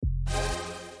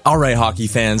All right, hockey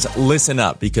fans, listen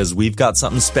up because we've got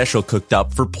something special cooked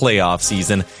up for playoff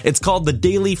season. It's called the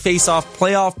Daily Face-Off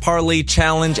Playoff Parlay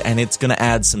Challenge, and it's going to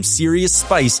add some serious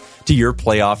spice to your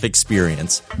playoff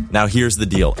experience. Now, here's the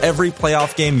deal. Every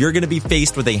playoff game, you're going to be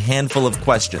faced with a handful of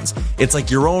questions. It's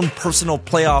like your own personal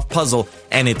playoff puzzle,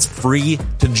 and it's free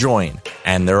to join.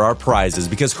 And there are prizes,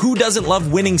 because who doesn't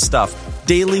love winning stuff?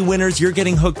 Daily winners, you're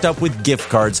getting hooked up with gift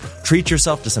cards. Treat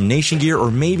yourself to some Nation gear or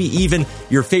maybe even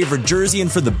your favorite jersey.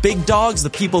 And for the big dogs, the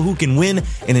people who can win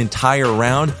an entire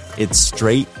round, it's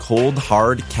straight, cold,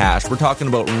 hard cash. We're talking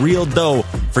about real dough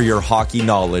for your hockey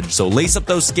knowledge. So lace up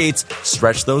those skates,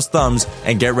 stretch those thumbs,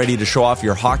 and get ready to show off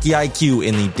your hockey IQ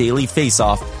in the Daily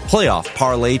Face-Off Playoff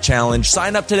Parlay Challenge.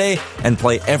 Sign up today and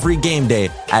play every game day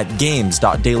at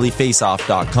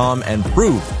games.dailyfaceoff.com and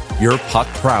prove your puck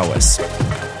prowess.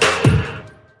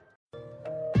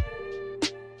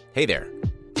 Hey there.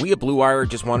 We at Blue Wire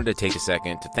just wanted to take a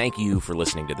second to thank you for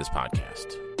listening to this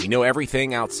podcast. We know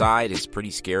everything outside is pretty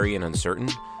scary and uncertain,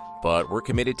 but we're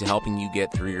committed to helping you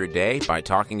get through your day by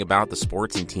talking about the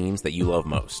sports and teams that you love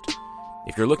most.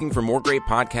 If you're looking for more great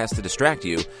podcasts to distract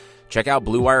you, check out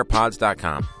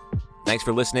BlueWirePods.com. Thanks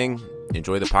for listening.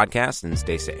 Enjoy the podcast and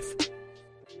stay safe.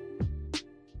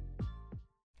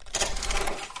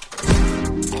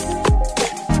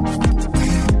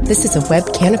 This is a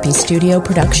Web Canopy Studio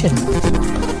production.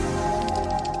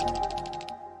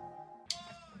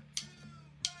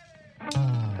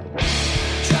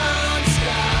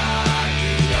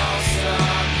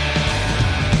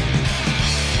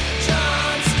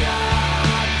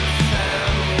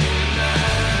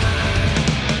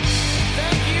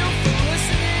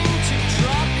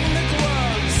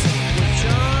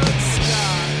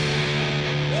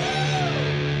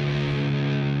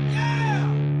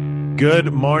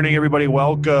 Good morning, everybody.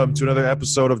 Welcome to another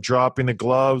episode of Dropping the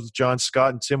Gloves. John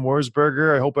Scott and Tim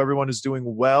Wurzberger. I hope everyone is doing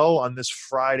well on this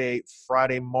Friday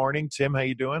morning. Tim, how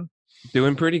you doing?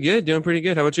 Doing pretty good.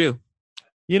 How about you?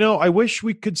 You know, I wish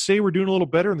we could say we're doing a little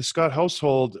better in the Scott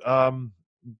household.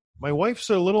 My wife's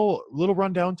a little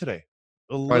run down today.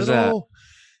 Why's that?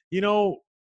 You know,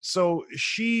 so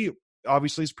she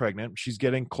obviously is pregnant. She's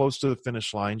getting close to the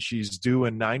finish line. She's due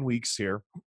in 9 weeks here.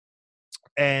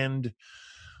 And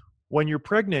when you're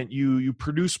pregnant, you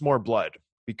produce more blood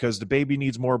because the baby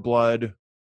needs more blood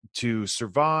to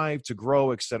survive, to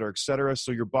grow, et cetera, et cetera.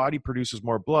 So your body produces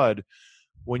more blood.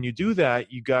 When you do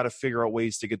that, you got to figure out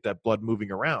ways to get that blood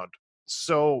moving around.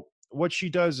 So what she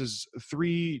does is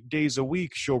 3 days a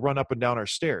week, she'll run up and down our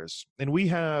stairs. And we're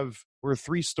a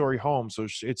 3-story home. So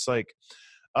it's like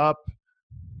up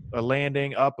a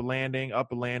landing, up a landing,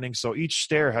 up a landing. So each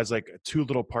stair has like 2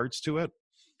 little parts to it.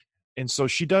 And so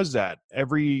she does that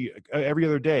every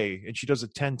other day, and she does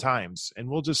it 10 times. And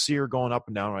we'll just see her going up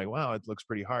and down. We're like, wow, it looks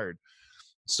pretty hard.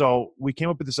 So we came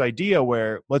up with this idea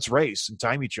where let's race and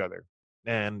time each other.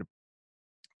 And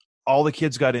all the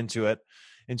kids got into it.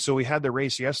 And so we had the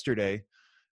race yesterday.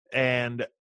 And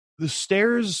the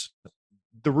stairs,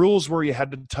 the rules were you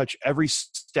had to touch every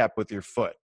step with your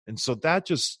foot. And so that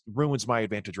just ruins my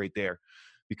advantage right there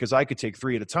because I could take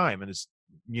 3 at a time and it's,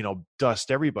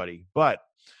 dust everybody. But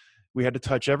we had to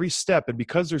touch every step. And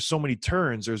because there's so many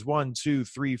turns, there's 1, 2,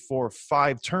 3, 4,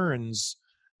 5 turns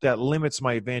that limits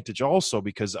my advantage also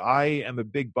because I am a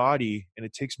big body and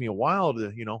it takes me a while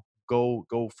to, go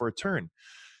for a turn.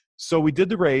 So we did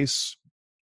the race.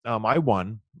 I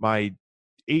won. My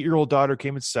 8-year-old daughter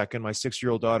came in second. My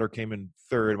 6-year-old daughter came in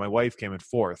third. My wife came in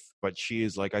fourth, but she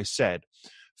is, like I said,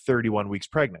 31 weeks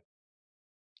pregnant.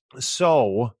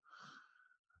 So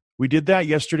we did that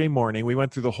yesterday morning. We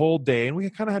went through the whole day, and we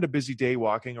kind of had a busy day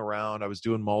walking around. I was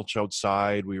doing mulch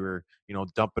outside. We were,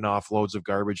 dumping off loads of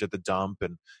garbage at the dump,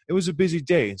 and it was a busy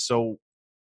day. So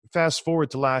fast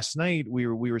forward to last night, we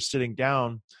were sitting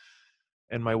down,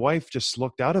 and my wife just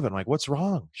looked out of it. I'm like, what's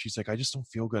wrong? She's like, I just don't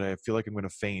feel good. I feel like I'm going to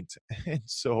faint. And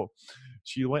so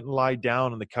she went and lied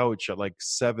down on the couch at like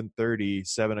 7:30,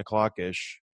 7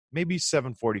 o'clock-ish, maybe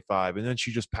 7:45, and then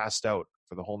she just passed out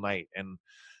for the whole night. And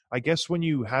I guess when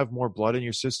you have more blood in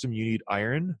your system, you need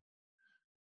iron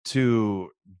to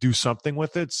do something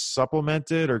with it, supplement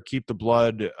it, or keep the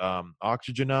blood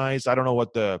oxygenized. I don't know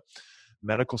what the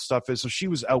medical stuff is. So she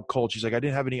was out cold. She's like, I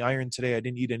didn't have any iron today. I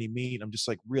didn't eat any meat. I'm just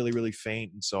like really, really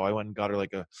faint. And so I went and got her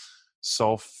like a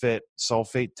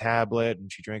sulfate tablet,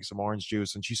 and she drank some orange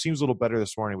juice. And she seems a little better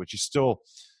this morning, but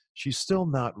she's still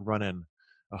not running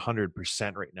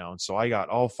 100% right now. And so I got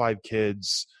all 5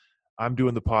 kids. I'm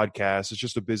doing the podcast. It's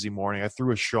just a busy morning. I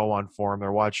threw a show on for them.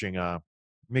 They're watching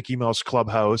Mickey Mouse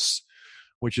Clubhouse,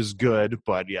 which is good.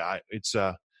 But yeah, it's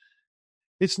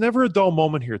never a dull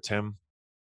moment here, Tim.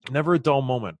 Never a dull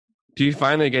moment. Do you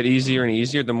find they get easier and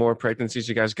easier the more pregnancies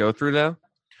you guys go through, though?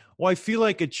 Well, I feel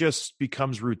like it just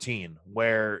becomes routine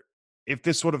where if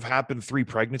this would have happened 3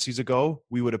 pregnancies ago,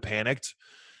 we would have panicked.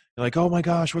 Like, oh my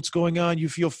gosh, what's going on? You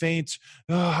feel faint.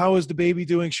 Oh, how is the baby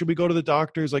doing? Should we go to the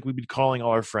doctors? Like we'd be calling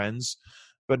all our friends.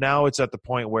 But now it's at the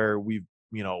point where we've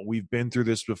been through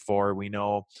this before. We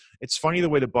know it's funny the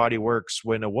way the body works.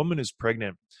 When a woman is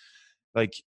pregnant,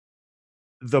 like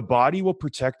the body will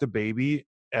protect the baby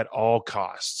at all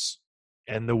costs.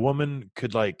 And the woman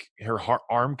could her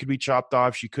arm could be chopped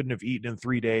off. She couldn't have eaten in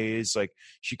 3 days. Like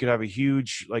she could have a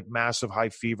huge, massive high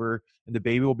fever and the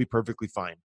baby will be perfectly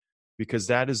fine because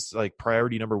that is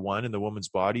priority number 1 in the woman's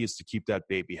body is to keep that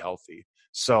baby healthy.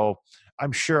 So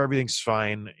I'm sure everything's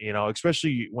fine,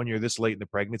 especially when you're this late in the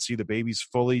pregnancy, the baby's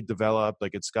fully developed.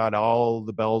 Like it's got all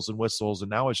the bells and whistles and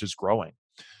now it's just growing.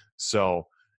 So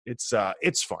it's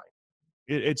fine.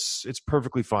 It's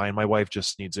perfectly fine. My wife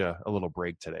just needs a little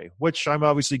break today, which I'm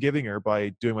obviously giving her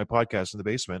by doing my podcast in the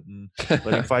basement and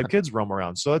letting 5 kids roam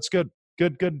around. So that's good.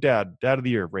 Good dad of the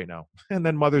year right now. And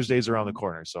then Mother's Day's around the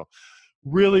corner. So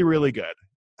really, really good.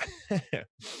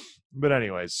 But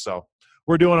anyways, so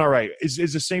we're doing all right.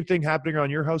 Is the same thing happening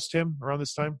around your house, Tim, around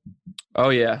this time? Oh,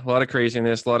 yeah. A lot of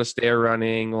craziness, a lot of stair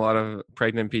running, a lot of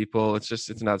pregnant people.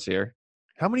 It's nuts here.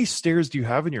 How many stairs do you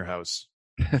have in your house?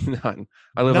 None.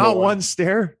 I live not on one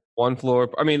stair. 1 floor.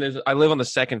 I mean, I live on the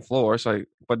 2nd floor,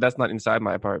 but that's not inside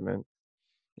my apartment.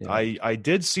 Yeah. I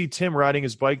did see Tim riding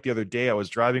his bike the other day. I was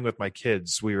driving with my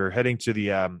kids. We were heading to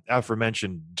the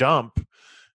aforementioned dump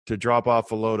to drop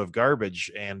off a load of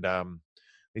garbage, and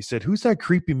they said, "Who's that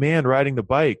creepy man riding the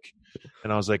bike?"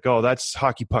 And I was like, "Oh, that's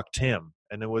Hockey Puck Tim."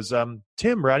 And it was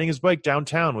Tim riding his bike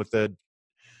downtown with a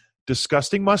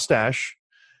disgusting mustache.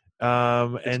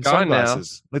 And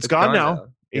sunglasses. It's gone now.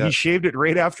 Yeah. He shaved it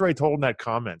right after I told him that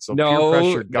comment. So peer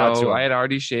pressure got to him. I had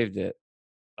already shaved it.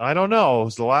 I don't know. It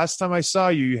was the last time I saw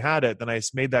you, you had it. Then I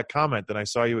made that comment. Then I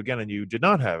saw you again and you did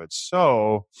not have it.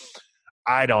 So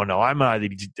I don't know. I'm not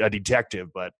a detective,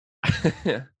 but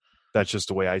that's just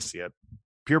the way I see it.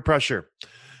 Peer pressure.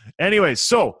 Anyway,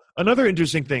 so another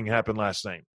interesting thing happened last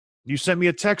night. You sent me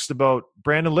a text about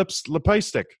Brandon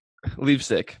Leipsic.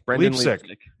 Leipsic. Brandon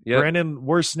Leipsic. Yep. Brandon,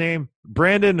 worst name.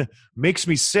 Brandon makes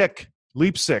me sick.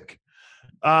 Leipsic.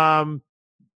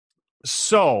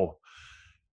 So,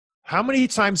 how many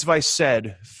times have I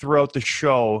said throughout the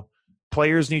show,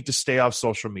 players need to stay off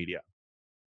social media?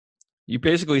 You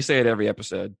basically say it every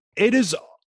episode. It is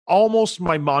almost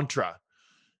my mantra.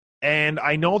 And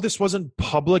I know this wasn't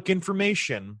public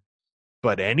information,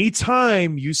 but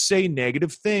anytime you say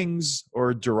negative things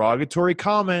or derogatory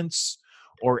comments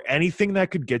or anything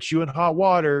that could get you in hot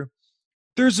water,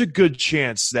 there's a good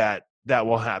chance that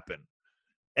will happen.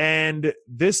 And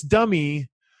this dummy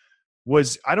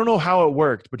was, I don't know how it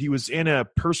worked, but he was in a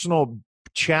personal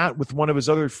chat with one of his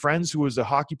other friends who was a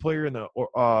hockey player in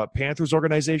the Panthers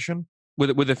organization.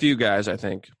 With a few guys, I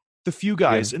think. The few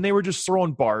guys, yeah. And they were just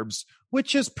throwing barbs,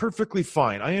 which is perfectly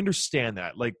fine. I understand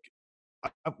that.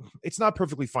 It's not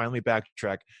perfectly fine. Let me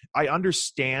backtrack. I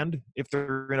understand if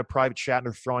they're in a private chat and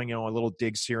they're throwing, a little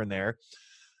digs here and there.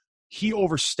 He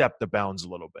overstepped the bounds a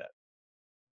little bit.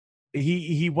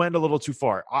 He went a little too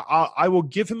far. I will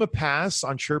give him a pass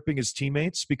on chirping his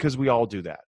teammates because we all do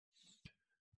that.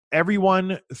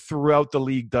 Everyone throughout the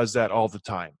league does that all the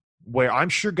time. Where I'm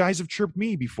sure guys have chirped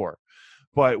me before.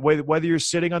 But whether you're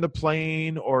sitting on the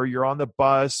plane or you're on the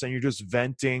bus and you're just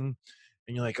venting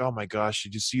and you're like, oh my gosh,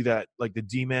 did you see that? Like the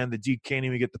D-man, the D can't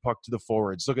even get the puck to the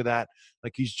forwards. Look at that.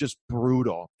 Like he's just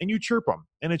brutal. And you chirp him.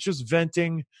 And it's just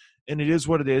venting. And it is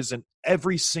what it is. And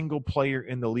every single player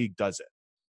in the league does it.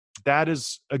 That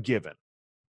is a given.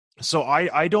 So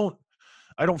I don't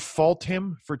fault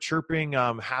him for chirping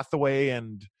Hathaway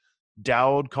and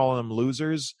Dowd, calling them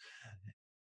losers.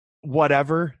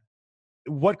 Whatever.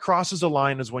 What crosses a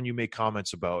line is when you make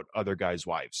comments about other guys'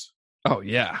 wives. Oh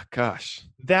yeah, gosh,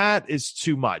 that is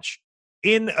too much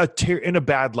in a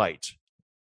bad light.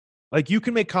 Like you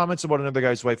can make comments about another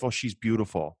guy's wife. Oh, she's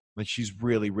beautiful. Like she's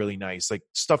really, really nice. Like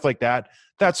stuff like that.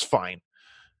 That's fine.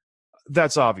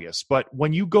 That's obvious. But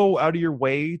when you go out of your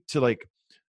way to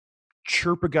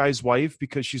chirp a guy's wife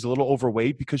because she's a little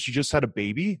overweight because she just had a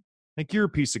baby, you're a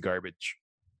piece of garbage.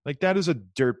 That is a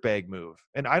dirtbag move.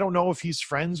 And I don't know if he's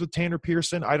friends with Tanner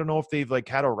Pearson. I don't know if they've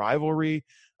had a rivalry.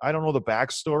 I don't know the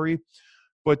backstory.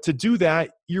 But to do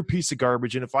that, you're a piece of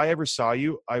garbage. And if I ever saw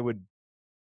you, I would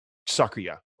sucker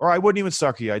you. Or I wouldn't even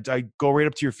sucker you. I'd go right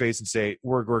up to your face and say,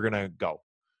 we're going to go.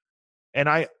 And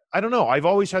I don't know. I've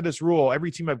always had this rule. Every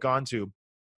team I've gone to,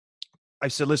 I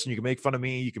said, listen, you can make fun of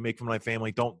me. You can make fun of my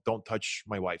family. Don't touch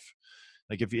my wife.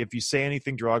 Like if you say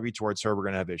anything derogatory towards her, we're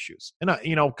going to have issues. And,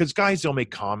 because guys, they'll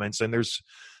make comments, and there's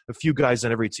a few guys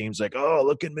on every team's like, oh,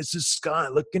 look at Mrs.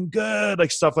 Scott looking good,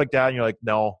 like stuff like that. And you're like,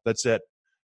 no, that's it.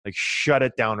 Like, shut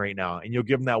it down right now. And you'll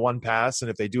give them that one pass.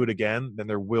 And if they do it again, then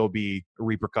there will be a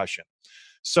repercussion.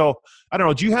 So I don't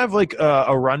know. Do you have like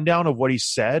a rundown of what he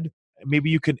said? Maybe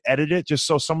you could edit it just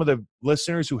so some of the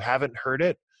listeners who haven't heard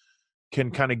it can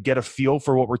kind of get a feel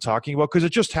for what we're talking about. Cause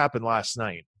it just happened last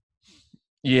night.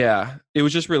 Yeah, it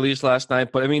was just released last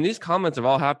night. But I mean, these comments have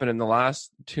all happened in the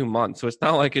last 2 months. So it's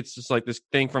not like it's just like this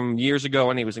thing from years ago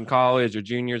when he was in college or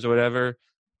juniors or whatever.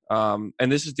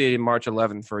 And this is dated March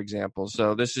 11th, for example.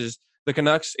 So this is the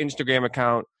Canucks Instagram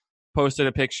account posted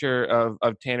a picture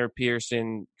of Tanner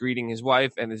Pearson greeting his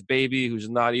wife and his baby, who's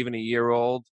not even a year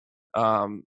old.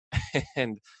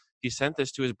 And he sent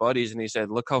this to his buddies and he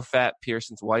said, look how fat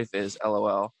Pearson's wife is,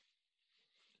 LOL.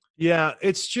 Yeah,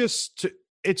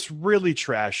 it's really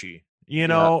trashy,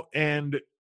 and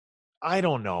I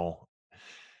don't know.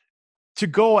 To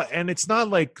go, and it's not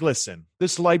like, listen,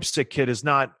 this Leipzig kid is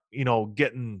not,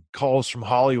 getting calls from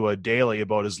Hollywood daily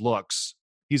about his looks.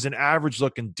 He's an average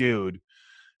looking dude.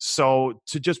 So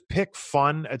to just pick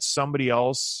fun at somebody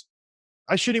else,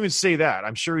 I shouldn't even say that.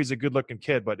 I'm sure he's a good looking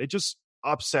kid, but it just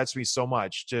upsets me so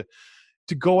much to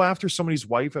go after somebody's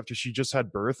wife after she just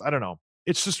had birth. I don't know.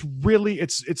 It's just really,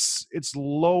 it's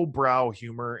lowbrow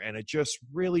humor, and it just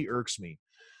really irks me.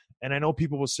 And I know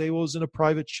people will say, well, it was in a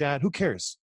private chat. Who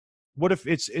cares? What if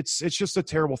it's just a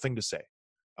terrible thing to say?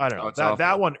 I don't know.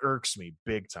 That one irks me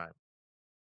big time.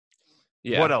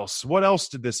 Yeah. What else? What else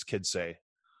did this kid say?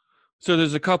 So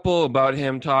there's a couple about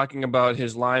him talking about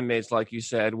his line mates, like you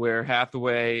said, where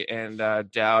Hathaway and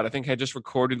Dowd, I think, had just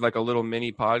recorded like a little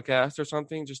mini podcast or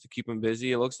something just to keep him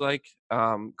busy, it looks like,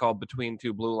 called Between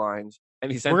Two Blue Lines.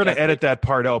 And we're going to edit that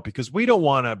part out because we don't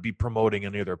want to be promoting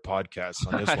any of their podcasts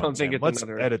on this one. I don't think Let's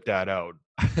edit that out.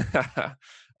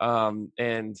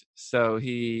 And so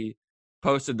he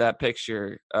posted that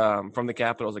picture from the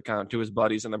Capitals account to his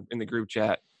buddies in the group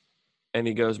chat. And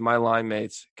he goes, my line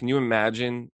mates, can you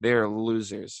imagine? They're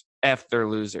losers. They're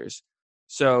losers.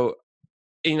 So,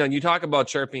 you talk about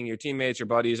chirping your teammates, your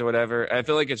buddies, or whatever. I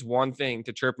feel like it's one thing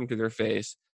to chirp them to their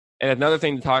face, and another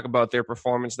thing to talk about their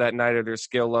performance that night or their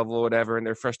skill level or whatever, and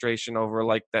their frustration over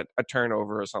like a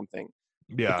turnover or something.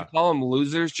 Yeah. But to call them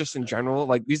losers just in general,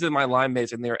 like these are my line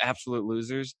mates and they're absolute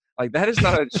losers. Like that is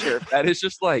not a chirp. That is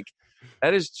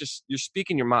just you're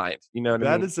speaking your mind. You know what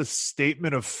I mean? That is a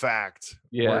statement of fact.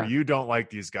 Yeah. Where you don't like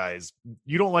these guys.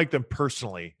 You don't like them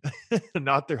personally,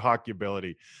 not their hockey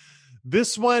ability.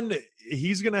 This one,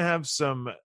 he's going to have some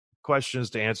questions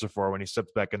to answer for when he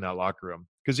steps back in that locker room.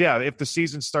 Because, yeah, if the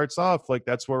season starts off, like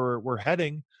that's where we're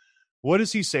heading, what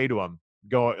does he say to him?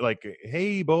 Go like,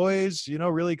 hey, boys,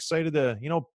 really excited to,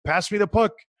 pass me the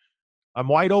puck. I'm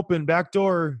wide open, back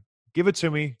door. Give it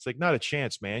to me. It's like, not a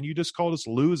chance, man. You just called us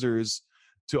losers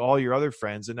to all your other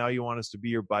friends, and now you want us to be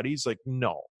your buddies? Like,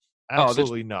 no,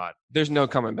 absolutely not. There's no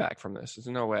coming back from this. There's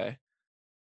no way.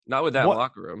 Not with that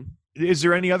locker room. Is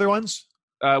there any other ones?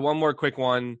 One more quick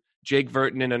one. Jake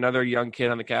Vertanen, another young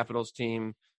kid on the Capitals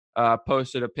team,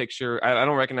 posted a picture. I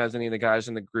don't recognize any of the guys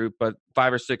in the group, but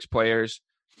 5 or 6 players.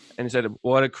 And he said,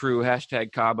 what a crew,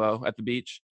 #Cabo at the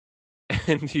beach.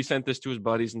 And he sent this to his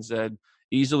buddies and said,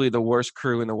 easily the worst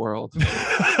crew in the world.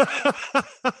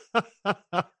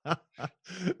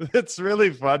 It's really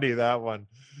funny, that one.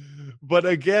 But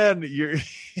again, you're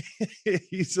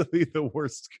easily the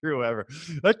worst crew ever.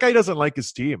 That guy doesn't like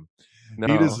his team. No.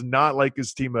 He does not like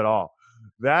his team at all.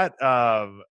 That's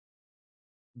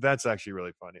actually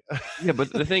really funny. Yeah,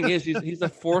 but the thing is, he's a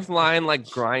fourth line like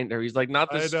grinder. He's like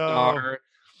not the star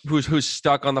who's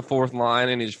stuck on the fourth line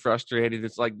and he's frustrated.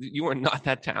 It's like, you are not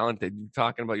that talented. You're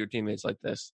talking about your teammates like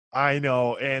this. I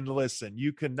know. And listen,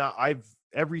 you cannot.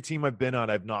 Every team I've been on,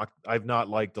 I've not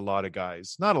liked a lot of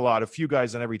guys. Not a lot. A few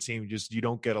guys on every team, just you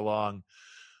don't get along.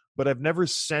 But I've never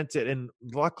sent it. And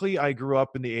luckily, I grew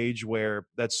up in the age where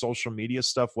that social media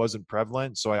stuff wasn't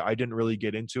prevalent, so I didn't really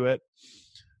get into it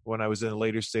when I was in the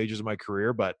later stages of my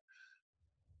career. But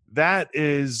that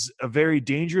is a very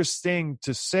dangerous thing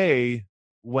to say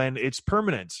when it's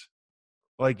permanent.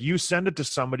 Like, you send it to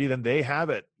somebody, then they have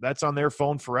it. That's on their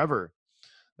phone forever.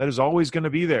 That is always going to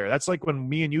be there. That's like when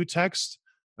me and you text.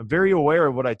 I'm very aware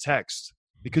of what I text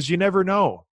because you never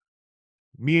know.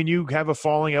 Me and you have a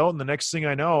falling out, and the next thing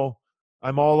I know,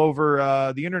 I'm all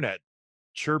over the internet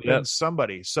chirping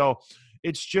somebody. So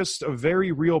it's just a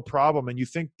very real problem. And you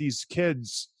think these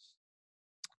kids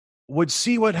would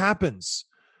see what happens.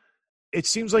 It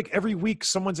seems like every week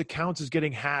someone's account is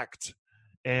getting hacked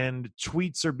and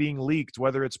tweets are being leaked,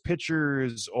 whether it's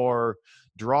pictures or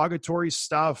derogatory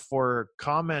stuff or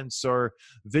comments or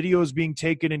videos being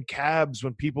taken in cabs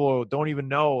when people don't even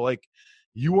know. Like,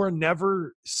 you are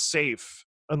never safe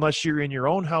unless you're in your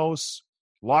own house,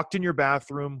 locked in your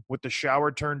bathroom with the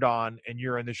shower turned on, and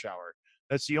you're in the shower.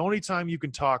 That's the only time you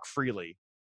can talk freely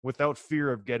without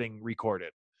fear of getting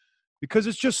recorded. Because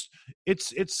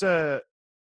it's a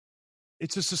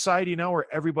society now where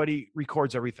everybody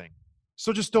records everything.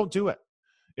 So just don't do it.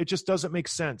 It just doesn't make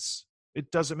sense.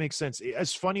 It doesn't make sense.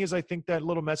 As funny as I think that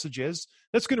little message is,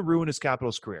 that's going to ruin his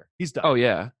Capitals career. He's done. Oh,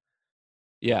 yeah.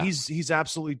 Yeah. He's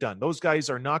absolutely done. Those guys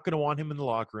are not going to want him in the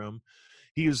locker room.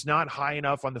 He is not high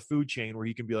enough on the food chain where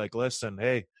he can be like, listen,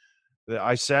 hey,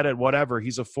 I said it, whatever.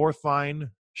 He's a fourth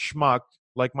line schmuck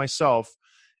like myself.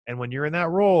 And when you're in that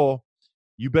role,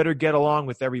 you better get along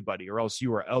with everybody or else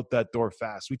you are out that door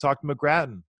fast. We talked to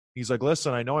McGrattan. He's like,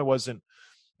 listen, I know I wasn't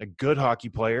a good hockey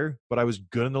player, but I was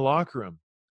good in the locker room.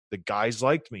 The guys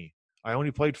liked me. I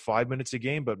only played 5 minutes a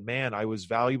game, but man, I was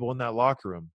valuable in that locker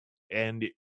room. And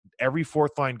every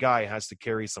fourth line guy has to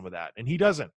carry some of that. And he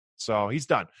doesn't. So he's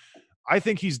done. I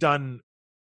think he's done,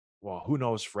 well, who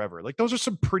knows, forever. Like, those are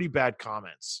some pretty bad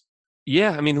comments.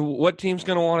 Yeah. I mean, what team's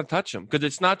going to want to touch him? Because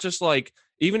it's not just like,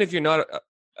 even if you're not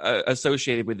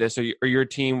associated with this or your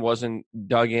team wasn't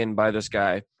dug in by this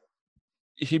guy,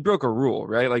 he broke a rule,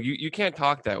 right? Like, you can't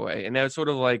talk that way. And now it's sort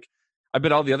of like, I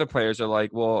bet all the other players are like,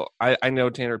 well, I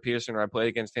know Tanner Pearson, or I played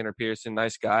against Tanner Pearson,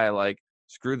 nice guy. Like,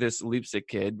 screw this Leipzig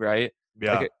kid, right?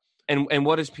 Yeah. Like, and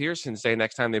what does Pearson say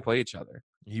next time they play each other?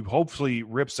 He hopefully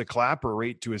rips a clapper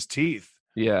right to his teeth.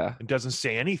 Yeah. And doesn't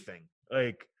say anything.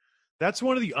 Like, that's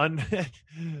one of the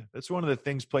that's one of the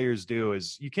things players do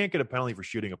is you can't get a penalty for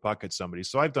shooting a puck at somebody.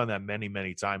 So I've done that many,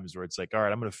 many times where it's like, all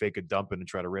right, I'm going to fake a dump and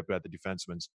try to rip it at the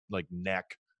defenseman's like neck.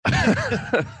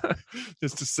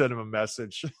 Just to send him a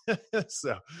message.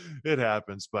 So it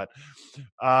happens. But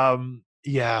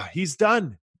yeah, he's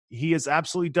done. He is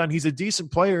absolutely done. He's a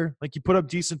decent player. Like, he put up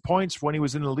decent points when he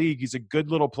was in the league. He's a good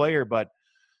little player, but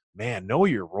man, know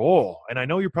your role. And I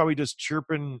know you're probably just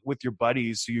chirping with your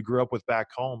buddies who you grew up with back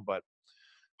home, but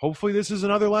hopefully this is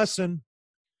another lesson.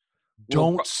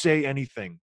 Don't say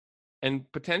anything. And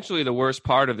potentially the worst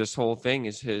part of this whole thing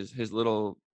is his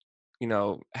little,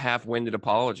 half-winded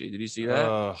apology. Did you see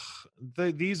that?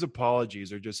 These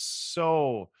apologies are just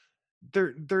so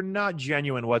they're not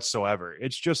genuine whatsoever.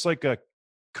 It's just like a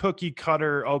cookie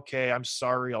cutter. Okay, I'm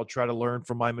sorry. I'll try to learn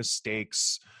from my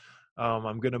mistakes.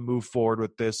 I'm going to move forward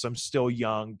with this. I'm still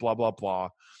young, blah, blah, blah.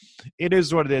 It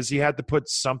is what it is. He had to put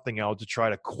something out to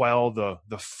try to quell the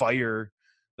fire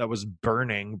that was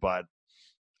burning, but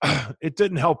it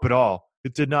didn't help at all.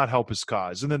 It did not help his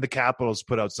cause. And then the Capitals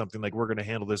put out something like, we're going to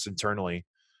handle this internally,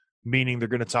 meaning they're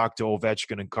going to talk to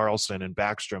Ovechkin and Karlsson and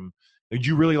Backstrom. Did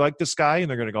you really like this guy? And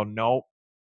they're going to go, no,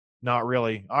 not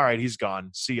really. All right, he's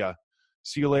gone. See ya.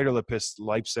 See you later,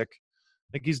 Leipzig.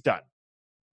 Like, he's done.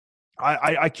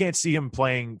 I can't see him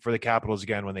playing for the Capitals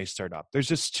again when they start up. There's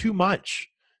just too much.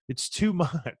 It's too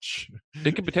much.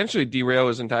 It could potentially derail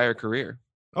his entire career.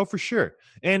 Oh, for sure.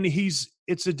 And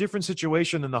it's a different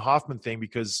situation than the Hoffman thing,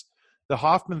 because the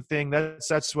Hoffman thing,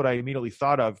 that's what I immediately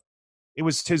thought of. It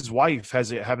was his wife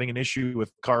having an issue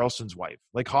with Karlsson's wife.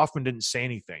 Like, Hoffman didn't say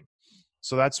anything.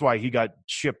 So that's why he got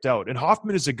shipped out. And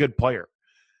Hoffman is a good player.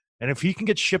 And if he can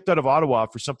get shipped out of Ottawa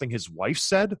for something his wife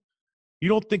said, you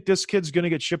don't think this kid's going to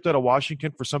get shipped out of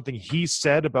Washington for something he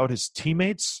said about his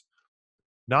teammates?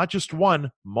 Not just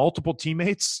one, multiple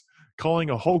teammates, calling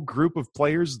a whole group of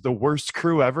players the worst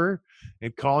crew ever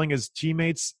and calling his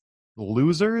teammates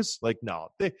losers? Like, no.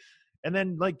 And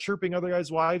then, like, chirping other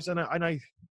guys' wives. And I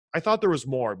thought there was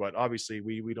more, but obviously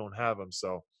we don't have them.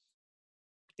 So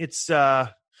it's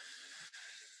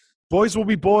boys will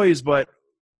be boys, but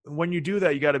when you do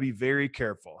that, you got to be very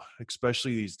careful,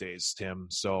 especially these days, Tim.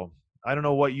 So I don't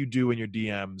know what you do in your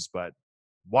DMs, but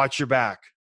watch your back.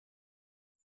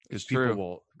 It's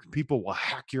true. People will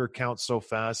hack your account so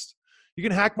fast. You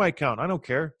can hack my account. I don't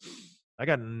care. I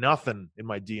got nothing in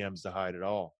my DMs to hide at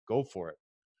all. Go for it.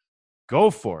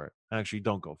 Go for it. Actually,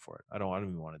 don't go for it. I don't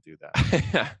even want to do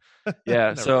that.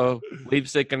 Yeah. So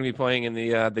Leipzig going to be playing in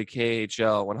the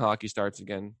KHL when hockey starts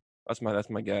again. That's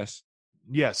my guess.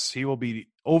 Yes, he will be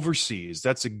overseas.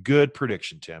 That's a good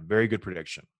prediction, Tim. Very good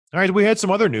prediction. All right, we had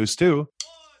some other news too.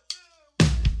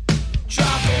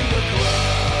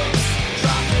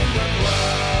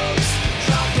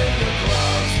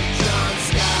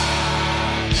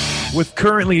 With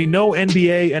currently no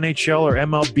NBA, NHL, or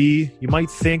MLB, you might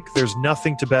think there's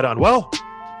nothing to bet on. Well,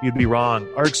 you'd be wrong.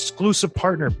 Our exclusive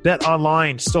partner, Bet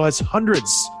Online, still has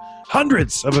hundreds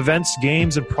Hundreds of events,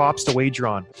 games, and props to wager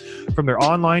on. From their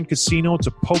online casino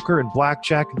to poker and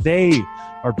blackjack, they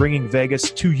are bringing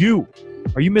Vegas to you.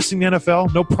 Are you missing the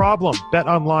NFL? No problem.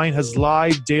 BetOnline has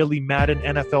live daily Madden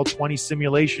NFL 20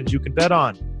 simulations you can bet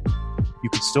on. You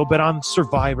can still bet on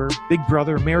Survivor, Big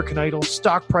Brother, American Idol,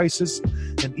 stock prices,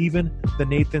 and even the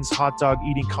Nathan's hot dog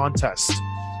eating contest.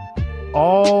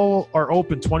 All are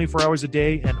open 24 hours a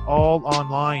day and all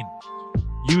online.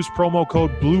 Use promo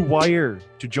code BLUEWIRE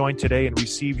to join today and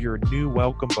receive your new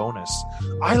welcome bonus.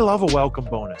 I love a welcome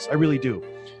bonus. I really do.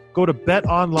 Go to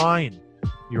BetOnline,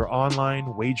 your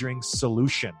online wagering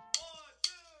solution.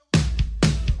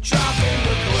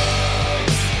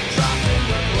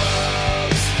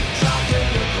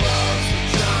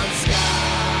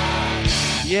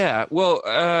 Yeah.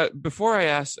 Well, before I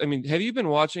ask, I mean, have you been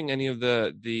watching any of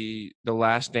the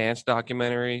Last Dance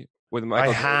documentary with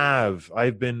Michael? I have.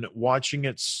 I've been watching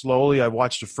it slowly. I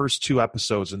watched the first 2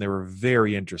 episodes, and they were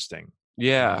very interesting.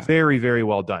 Yeah. Very, very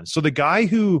well done. So the guy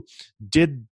who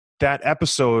did that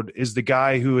episode is the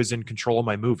guy who is in control of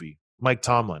my movie, Mike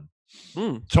Tomlin.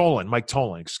 Mike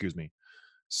Tolan, excuse me.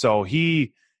 So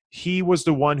he was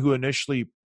the one who initially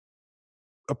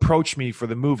approached me for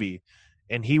the movie,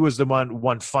 and he was the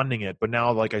one funding it. But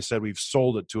now, like I said, we've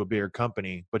sold it to a bigger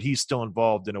company, but he's still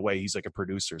involved in a way. He's like a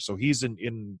producer. So he's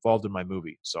involved in my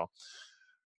movie. So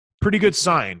pretty good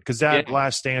sign, because that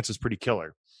Last Dance is pretty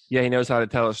killer. Yeah, he knows how to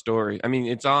tell a story. I mean,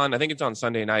 I think it's on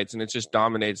Sunday nights, and it just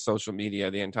dominates social media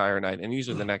the entire night, and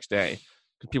usually the next day.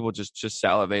 Because people just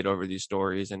salivate over these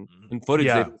stories and footage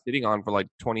they've been sitting on for like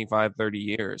 25, 30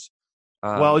 years.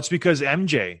 Well, it's because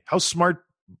MJ, how smart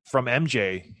from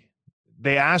MJ.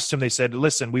 They asked him, they said,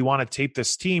 listen, we want to tape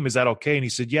this team. Is that okay? And he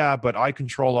said, yeah, but I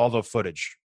control all the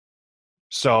footage.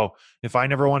 So if I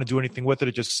never want to do anything with it,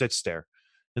 it just sits there.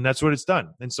 And that's what it's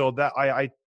done. And so that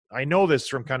I know this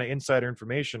from kind of insider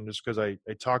information, just because I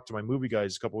talked to my movie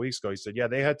guys a couple of weeks ago. He said, yeah,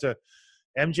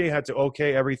 MJ had to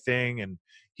okay everything, and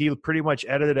he pretty much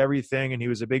edited everything, and he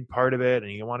was a big part of it,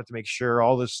 and he wanted to make sure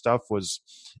all this stuff was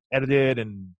edited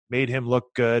and made him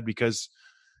look good, because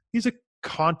he's a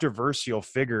controversial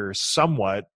figure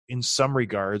somewhat in some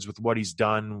regards with what he's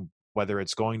done, whether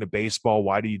it's going to baseball,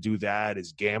 why do you do that,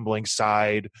 his gambling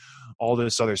side, all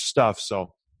this other stuff.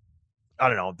 So I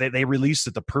don't know, they released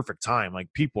at the perfect time. Like,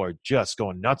 people are just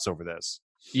going nuts over this.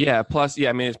 Yeah, plus,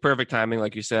 I mean, it's perfect timing,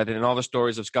 like you said, and all the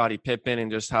stories of Scottie Pippen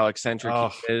and just how eccentric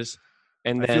he is.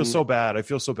 And I feel so bad. I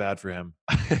feel so bad for him.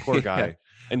 Poor guy. Yeah.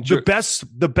 And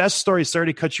the best story, sorry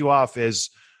to cut you off,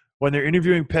 is when they're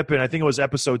interviewing Pippen, I think it was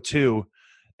episode 2,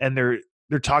 and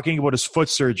they're talking about his foot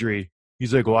surgery.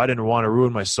 He's like, well, I didn't want to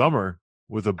ruin my summer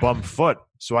with a bum foot,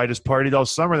 so I just partied all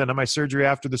summer, then had my surgery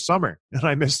after the summer, and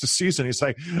I missed the season. He's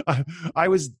like, I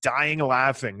was dying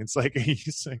laughing. It's like,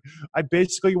 he's like, I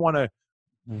basically want to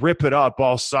rip it up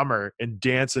all summer and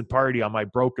dance and party on my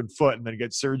broken foot and then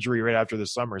get surgery right after the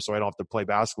summer so I don't have to play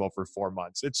basketball for 4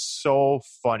 months. It's so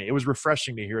funny. It was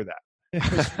refreshing to hear that.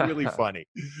 It was really funny.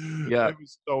 Yeah. It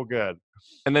was so good.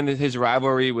 And then his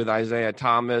rivalry with Isaiah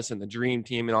Thomas and the Dream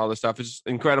Team and all this stuff is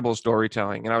incredible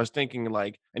storytelling. And I was thinking,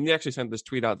 like, and you actually sent this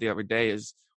tweet out the other day,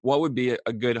 is what would be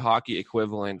a good hockey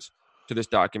equivalent to this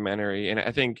documentary? And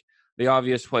I think the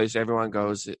obvious place everyone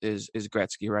goes is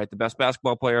Gretzky, right? The best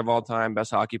basketball player of all time,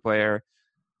 best hockey player.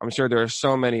 I'm sure there are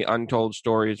so many untold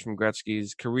stories from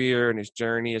Gretzky's career and his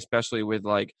journey, especially with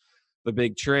like the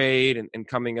big trade and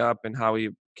coming up and how he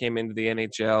came into the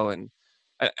NHL. And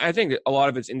I think a lot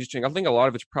of it's interesting. I think a lot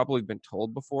of it's probably been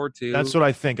told before too. That's what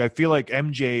I think. I feel like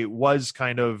MJ was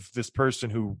kind of this person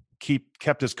who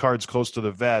kept his cards close to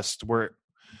the vest, where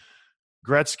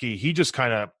Gretzky, he just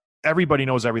kind of, everybody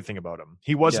knows everything about him.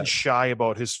 He wasn't shy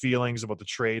about his feelings about the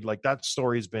trade. Like, that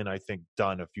story's been, I think,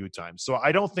 done a few times. So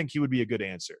I don't think he would be a good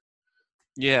answer.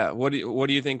 Yeah. What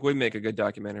do you think would make a good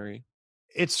documentary?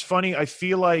 It's funny. I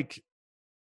feel like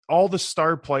all the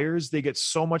star players, they get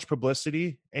so much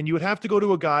publicity, and you would have to go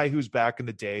to a guy who's back in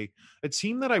the day. A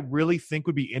team that I really think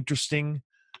would be interesting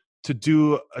to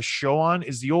do a show on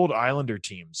is the old Islander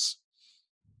teams.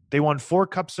 They won 4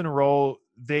 cups in a row.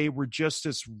 They were just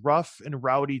this rough and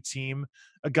rowdy team.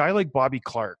 A guy like Bobby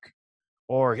Clark,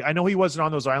 or I know he wasn't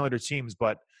on those Islander teams,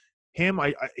 but him,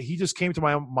 he just came to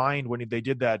my mind when they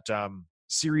did that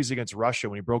series against Russia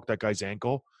when he broke that guy's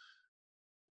ankle.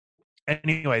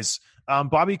 Anyways,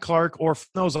 Bobby Clark, or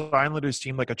those Islanders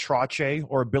team, like a Trottier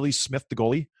or a Billy Smith, the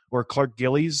goalie, or Clark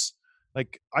Gillies.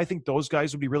 Like, I think those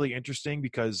guys would be really interesting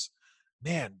because,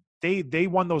 man, they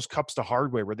won those cups the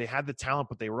hard way, where they had the talent,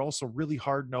 but they were also really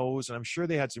hard-nosed. And I'm sure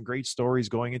they had some great stories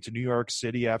going into New York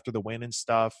City after the win and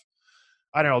stuff.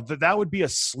 I don't know. That would be a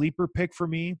sleeper pick for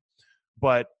me.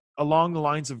 But along the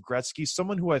lines of Gretzky,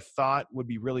 someone who I thought would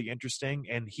be really interesting,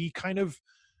 and he kind of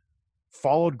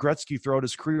followed Gretzky throughout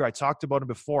his career. I talked about him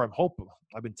before.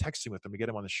 I've been texting with him to get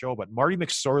him on the show, but Marty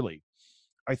McSorley,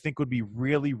 I think would be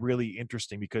really, really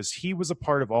interesting because he was a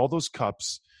part of all those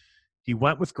cups. He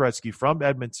went with Gretzky from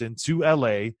Edmonton to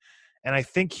LA, and I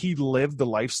think he lived the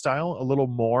lifestyle a little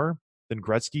more than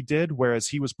Gretzky did, whereas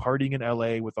he was partying in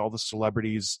LA with all the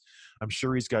celebrities. I'm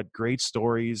sure he's got great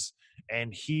stories,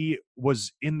 and he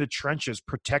was in the trenches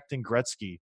protecting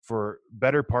Gretzky for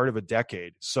better part of a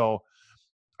decade. So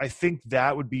I think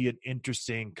that would be an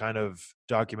interesting kind of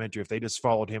documentary if they just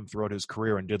followed him throughout his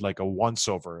career and did like a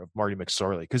once-over of Marty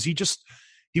McSorley, because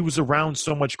he was around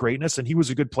so much greatness, and he was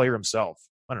a good player himself.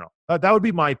 I don't know. That would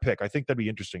be my pick. I think that'd be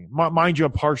interesting. Mind you,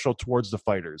 I'm partial towards the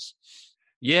fighters.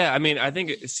 Yeah, I mean, I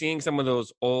think seeing some of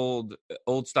those old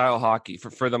style hockey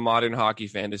for the modern hockey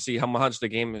fan to see how much the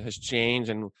game has changed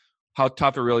and how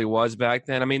tough it really was back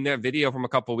then. I mean, that video from a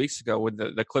couple of weeks ago with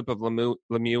the clip of Lemieux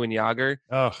and Jágr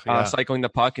cycling the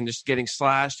puck and just getting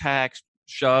slashed, hacked,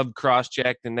 shoved,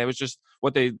 cross-checked, and that was just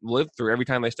what they lived through every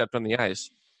time they stepped on the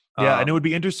ice. Yeah, and it would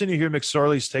be interesting to hear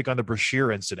McSorley's take on the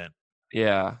Brashear incident.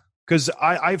 Yeah. Because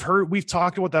I've heard, we've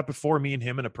talked about that before, me and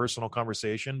him in a personal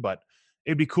conversation, but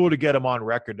it'd be cool to get him on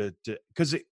record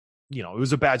because it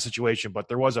was a bad situation, but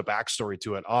there was a backstory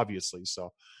to it, obviously.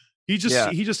 So he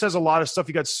just has a lot of stuff.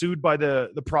 He got sued by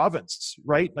the province,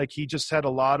 right? Like he just had a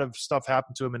lot of stuff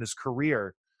happen to him in his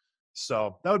career.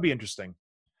 So that would be interesting.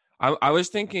 I was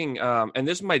thinking, and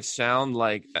this might sound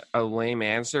like a lame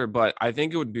answer, but I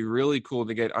think it would be really cool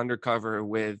to get undercover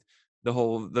with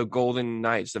the Golden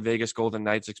Knights, the Vegas Golden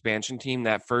Knights expansion team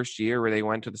that first year where they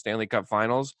went to the Stanley Cup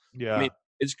Finals. Yeah. I mean,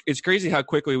 it's crazy how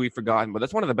quickly we've forgotten, but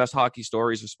that's one of the best hockey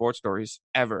stories or sports stories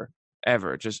ever.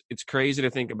 Just it's crazy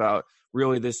to think about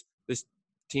really this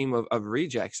team of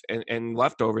rejects and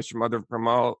leftovers from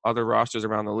all other rosters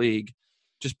around the league,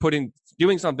 just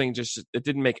doing something just it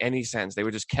didn't make any sense. They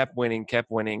were just kept winning.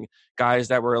 Guys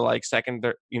that were like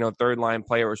third line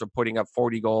players were putting up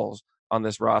 40 goals on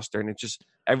this roster, and it just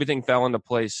everything fell into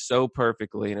place so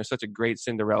perfectly, and it's such a great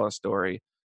Cinderella story.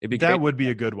 Would be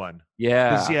a good one.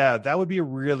 Yeah. That would be a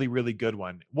really, really good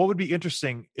one. What would be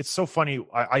interesting, it's so funny,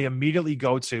 I immediately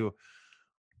go to,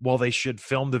 well, they should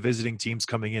film the visiting teams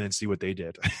coming in and see what they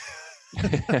did.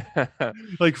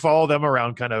 Like follow them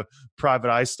around kind of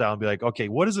private eye style and be like, okay,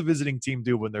 what does a visiting team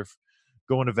do when they're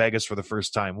going to Vegas for the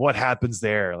first time? What happens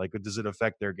there? Like, does it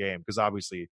affect their game? Because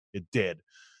obviously it did.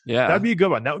 Yeah. That'd be a good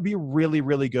one. That would be a really,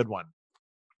 really good one.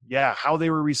 Yeah. How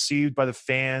they were received by the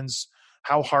fans,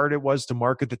 how hard it was to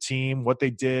market the team, what they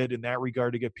did in that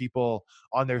regard to get people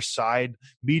on their side,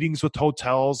 meetings with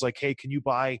hotels, like, hey, can you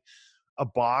buy a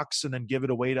box and then give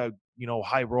it away to,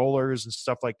 high rollers and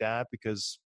stuff like that?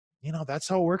 Because, that's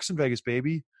how it works in Vegas,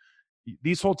 baby.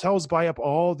 These hotels buy up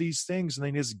all these things and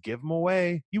they just give them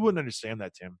away. You wouldn't understand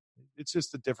that, Tim. It's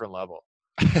just a different level.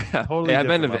 Totally. I've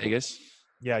been to Vegas.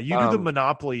 Yeah, you do the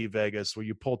Monopoly Vegas where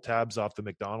you pull tabs off the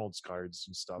McDonald's cards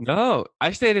and stuff. No,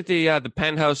 I stayed at the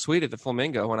penthouse suite at the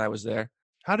Flamingo when I was there.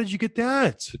 How did you get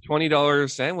that? The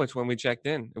 $20 sandwich when we checked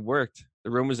in. It worked.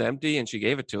 The room was empty and she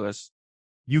gave it to us.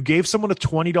 You gave someone a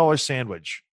 $20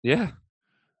 sandwich? Yeah.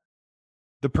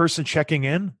 The person checking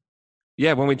in?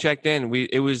 Yeah, when we checked in,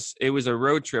 it was a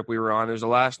road trip we were on. It was the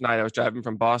last night. I was driving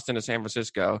from Boston to San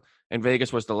Francisco, and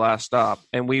Vegas was the last stop.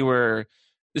 And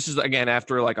this is, again,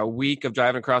 after like a week of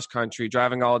driving across country,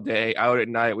 driving all day, out at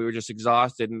night. We were just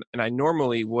exhausted. And I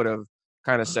normally would have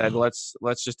kind of said, let's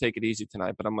just take it easy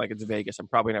tonight. But I'm like, it's Vegas. I'm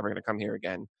probably never going to come here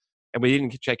again. And we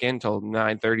didn't check in until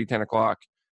 9:30, 10 o'clock.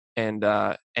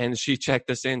 And she checked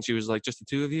us in. She was like, just the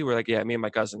two of you? We're like, yeah, me and my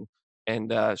cousin.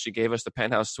 And she gave us the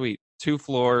penthouse suite, 2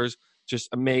 floors, just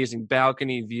amazing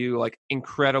balcony view, like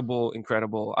incredible.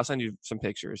 I'll send you some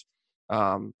pictures.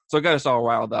 So it got us all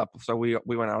riled up. So we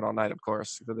went out all night, of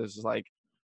course. So this is like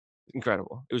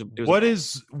incredible. It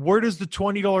was where does the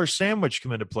 $20 sandwich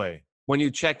come into play? When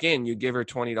you check in, you give her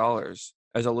 $20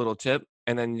 as a little tip,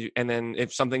 and then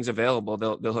if something's available,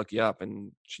 they'll hook you up,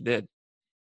 and she did.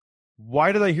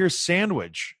 Why did I hear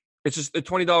sandwich? It's just a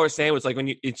 $20 sandwich. Like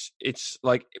when it's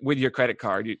like with your credit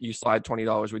card, you slide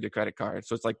 $20 with your credit card,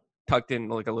 so it's like tucked in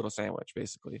like a little sandwich,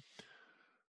 basically.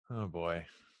 Oh boy.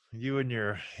 You and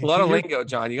your a lot of lingo,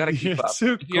 John. You got to keep up.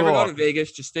 If you ever go to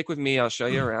Vegas, just stick with me. I'll show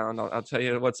you around. I'll tell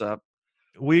you what's up.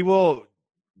 We will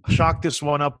chalk this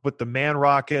one up with the Man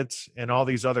Rockets and all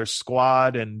these other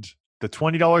squad and the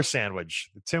 $20 sandwich,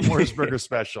 the Tim Hortons Burger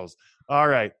specials. All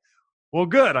right. Well,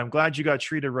 good. I'm glad you got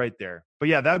treated right there. But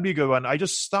yeah, that would be a good one. I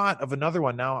just thought of another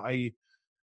one now.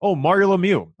 Mario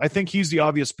Lemieux. I think he's the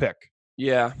obvious pick.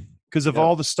 Yeah. Because of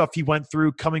all the stuff he went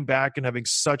through, coming back and having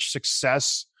such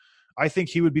success I think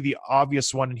he would be the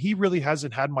obvious one. And he really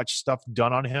hasn't had much stuff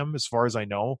done on him, as far as I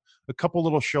know. A couple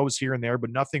little shows here and there,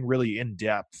 but nothing really in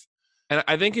depth. And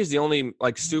I think he's the only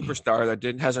like superstar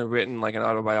that hasn't written like an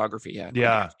autobiography yet.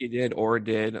 Yeah. Like, he did, or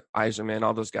did, Eiserman,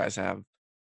 all those guys have.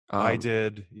 I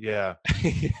did. Yeah.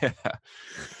 Yeah.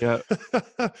 Yeah.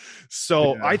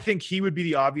 So Yeah. I think he would be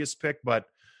the obvious pick, but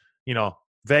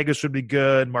Vegas would be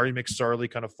good. Marty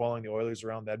McSorley kind of following the Oilers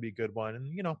around. That'd be a good one.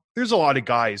 And, there's a lot of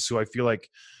guys who I feel like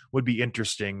would be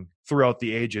interesting throughout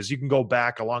the ages. You can go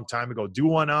back a long time ago. Do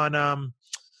one on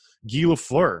Guy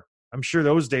Lafleur. I'm sure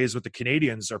those days with the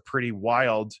Canadians are pretty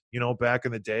wild, back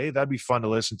in the day. That'd be fun to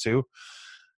listen to.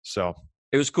 So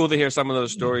It was cool to hear some of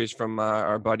those stories from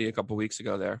our buddy a couple weeks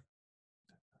ago there.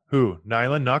 who?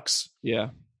 Nyland Nux? Yeah.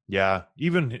 Yeah,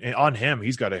 even on him,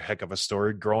 he's got a heck of a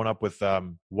story. Growing up with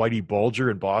Whitey Bulger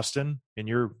in Boston, in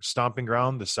your stomping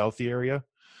ground, the Southie area.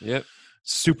 Yep.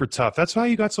 Super tough. That's why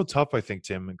you got so tough, I think,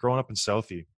 Tim, growing up in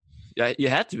Southie. Yeah, you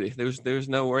had to be. There's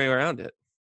no way around it.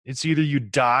 It's either you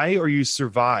die or you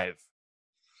survive.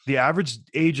 The average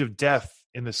age of death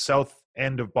in the south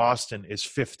end of Boston is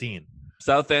 15.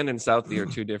 South End and Southie are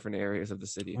two different areas of the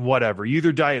city. Whatever. You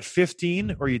either die at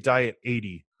 15 or you die at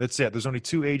 80. That's it. There's only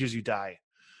two ages you die.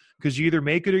 Because you either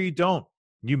make it or you don't.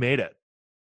 You made it.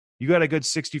 You got a good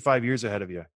 65 years ahead of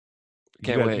you.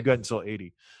 Can't wait. You got until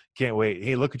 80. Can't wait.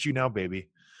 Hey, look at you now, baby.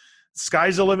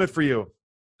 Sky's the limit for you.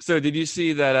 So did you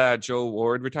see that Joe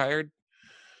Ward retired?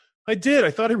 I did. I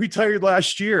thought he retired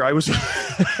last year. I was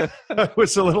I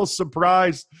was a little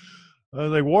surprised. I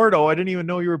was like, Wardo, I didn't even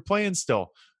know you were playing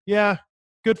still. Yeah,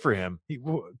 good for him.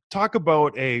 Talk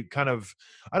about a kind of,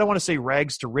 I don't want to say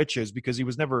rags to riches because he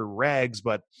was never rags,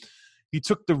 but he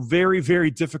took the very,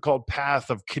 very difficult path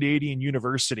of Canadian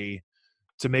University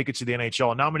to make it to the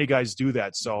NHL. Not many guys do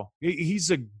that. So he's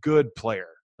a good player,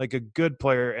 like a good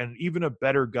player, and even a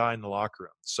better guy in the locker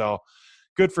room. So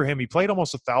good for him. He played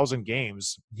almost 1,000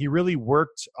 games. He really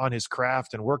worked on his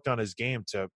craft and worked on his game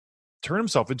to turn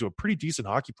himself into a pretty decent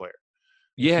hockey player.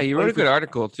 Yeah, he wrote a good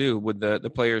article too with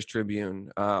the Players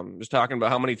Tribune, just talking about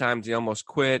how many times he almost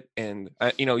quit, and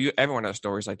everyone has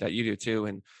stories like that. You do too,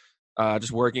 and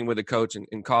just working with a coach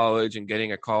in college and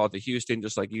getting a call to Houston,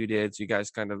 just like you did. So you guys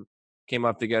kind of came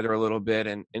up together a little bit,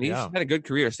 and he's had a good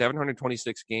career,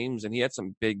 726 games, and he had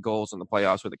some big goals in the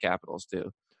playoffs with the Capitals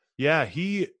too. Yeah,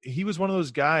 he was one of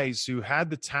those guys who had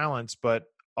the talents, but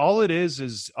all it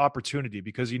is opportunity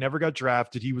because he never got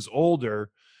drafted. He was older.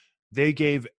 They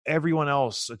gave everyone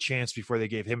else a chance before they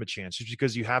gave him a chance, just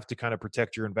because you have to kind of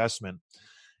protect your investment.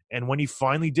 And when he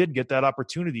finally did get that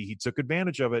opportunity, he took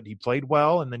advantage of it. He played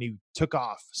well, and then he took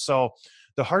off. So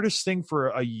the hardest thing for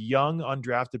a young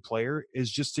undrafted player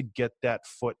is just to get that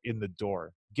foot in the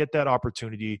door, get that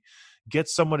opportunity, get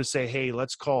someone to say, hey,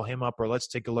 let's call him up or let's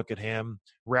take a look at him,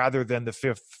 rather than the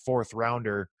fifth, fourth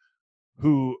rounder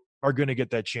who are going to get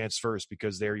that chance first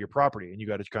because they're your property and you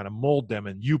got to kind of mold them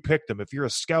and you pick them. If you're a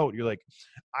scout, you're like,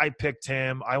 I picked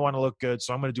him. I want to look good.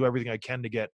 So I'm going to do everything I can to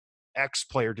get X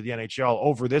player to the NHL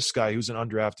over this guy who's an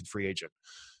undrafted free agent.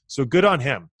 So good on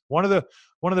him. One of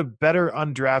the better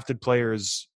undrafted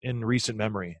players in recent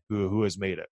memory who has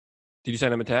made it. Did you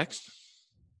send him a text?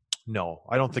 No,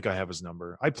 I don't think I have his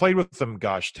number. I played with him,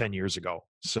 10 years ago.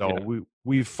 So Yeah.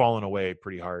 we've fallen away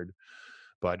pretty hard.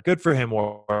 But good for him,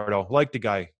 Wardo. Like the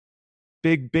guy.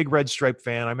 Big Red Stripe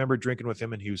fan. I remember drinking with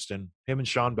him in Houston, him and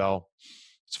Sean Bell.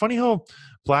 It's funny how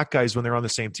black guys, when they're on the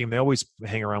same team, they always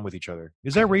hang around with each other.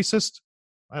 Is that racist?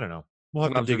 I don't know. We'll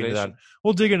have to dig into that.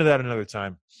 We'll dig into that another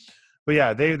time. But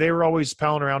yeah, they were always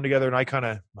palling around together, and I kind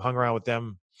of hung around with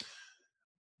them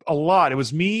a lot. It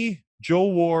was me, Joe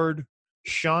Ward,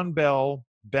 Sean Bell,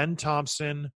 Ben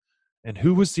Thompson, and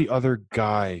who was the other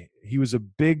guy? He was a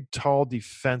big, tall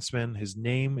defenseman. His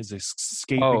name is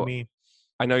escaping me.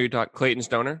 I know you're talking Clayton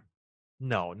Stoner.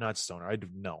 No, not Stoner.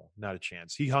 No, not a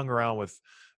chance. He hung around with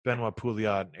Benoit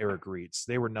Pouliot and Eric Reitz.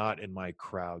 They were not in my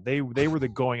crowd. They were the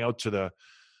going out to the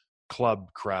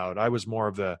club crowd. I was more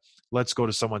of the let's go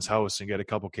to someone's house and get a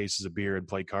couple cases of beer and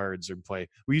play cards and play.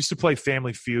 We used to play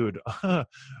Family Feud on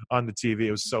the TV.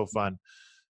 It was so fun.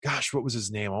 Gosh, what was his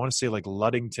name? I want to say like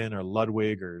Luddington or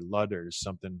Ludwig or Ludd or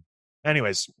something.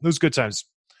 Anyways, it was good times.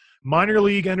 Minor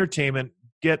league entertainment.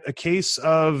 Get a case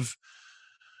of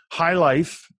High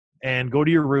Life and go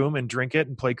to your room and drink it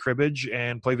and play cribbage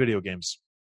and play video games.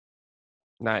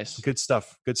 Nice. Good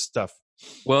stuff. Good stuff.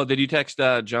 Well, did you text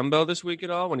Jumbo this week at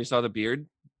all when you saw the beard?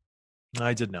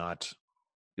 I did not.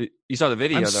 You saw the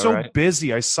video, I'm though, so right?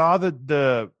 busy. I saw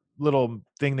the little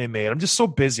thing they made. I'm just so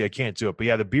busy. I can't do it. But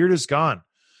yeah, the beard is gone.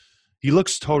 He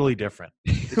looks totally different.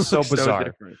 It's so bizarre.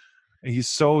 different. He's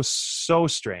so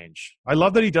strange. I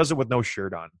love that he does it with no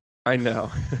shirt on. I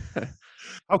know.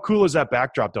 How cool is that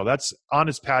backdrop, though? That's on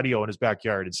his patio in his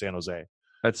backyard in San Jose.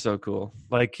 That's so cool.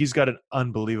 Like, he's got an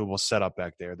unbelievable setup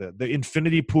back there. The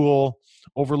infinity pool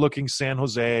overlooking San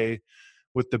Jose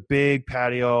with the big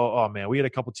patio. Oh, man, we had a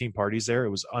couple team parties there. It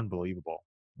was unbelievable.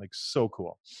 Like, so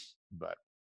cool. But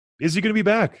is he going to be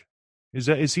back?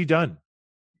 Is he done?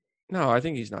 No, I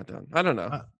think he's not done. I don't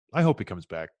know. I hope he comes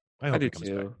back. I hope do he comes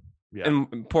too. back. Yeah.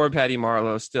 And poor Patty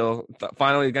Marlowe still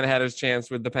finally going to have his chance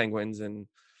with the Penguins, and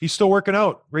he's still working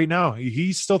out right now.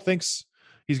 He still thinks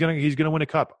he's gonna win a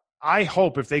cup. I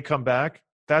hope if they come back,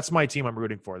 that's my team I'm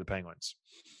rooting for, the Penguins.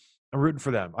 I'm rooting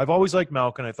for them. I've always liked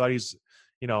Malkin. I thought he's,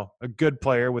 a good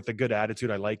player with a good attitude.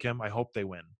 I like him. I hope they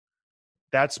win.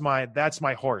 That's my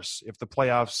horse. If the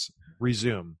playoffs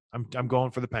resume, I'm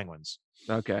going for the Penguins.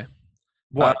 Okay.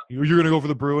 What? You're going to go for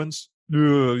the Bruins?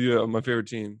 Yeah, my favorite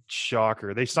team.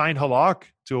 Shocker. They signed Halak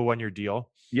to a 1-year deal.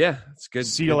 Yeah, it's good.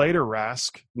 See you later,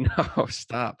 Rask. No,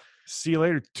 stop. See you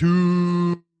later.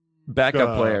 Two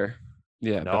backup player.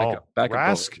 Yeah, no. backup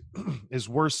Rask is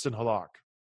worse than Halak.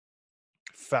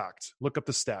 Fact. Look up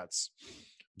the stats.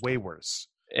 Way worse.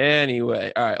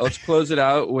 Anyway, all right, let's close it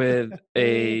out with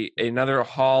another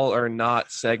Hall or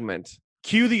Not segment.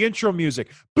 Cue the intro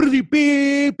music. Beep,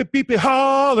 beep, beep, beep,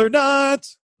 Hall or Not.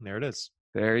 There it is.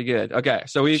 Very good. Okay,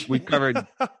 so we covered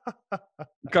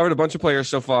a bunch of players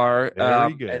so far.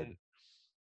 Very good. And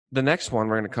the next one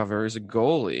we're going to cover is a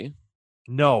goalie.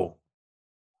 No.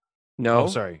 No? Oh,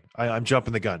 sorry. I'm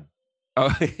jumping the gun.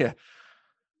 Oh, yeah.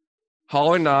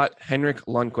 Hall or Not, Henrik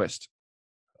Lundqvist.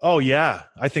 Oh, yeah.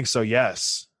 I think so,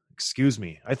 yes. Excuse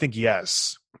me. I think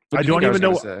yes. I don't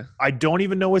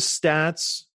even know his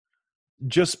stats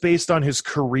just based on his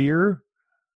career.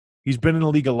 He's been in the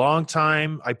league a long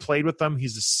time. I played with him.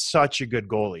 He's such a good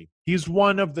goalie. He's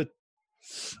one of the,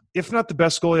 if not the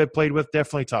best goalie I've played with,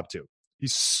 definitely top 2.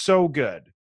 He's so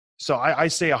good. So I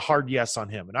say a hard yes on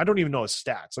him. And I don't even know his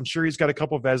stats. I'm sure he's got a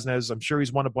couple of Vezinas. I'm sure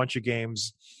he's won a bunch of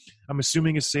games. I'm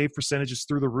assuming his save percentage is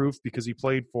through the roof because he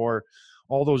played for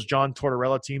all those John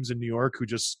Tortorella teams in New York who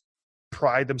just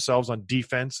pride themselves on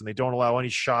defense and they don't allow any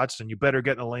shots, and you better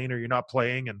get in the lane or you're not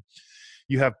playing. And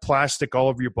you have plastic all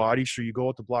over your body, so you go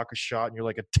out to block a shot and you're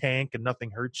like a tank and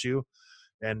nothing hurts you.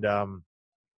 And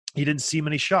he didn't see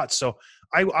many shots. So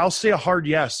I'll say a hard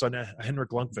yes on Henrik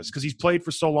Lundqvist because he's played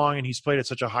for so long and he's played at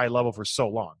such a high level for so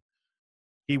long.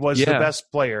 He was the best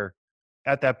player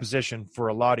at that position for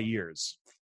a lot of years.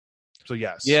 So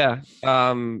yes. Yeah.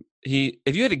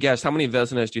 If you had to guess, how many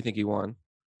Vezinas do you think he won?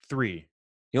 3.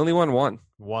 He only won 1.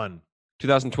 1.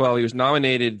 2012. He was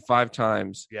nominated 5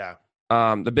 times. Yeah.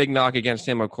 The big knock against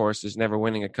him, of course, is never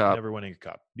winning a cup. Never winning a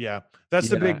cup. Yeah. That's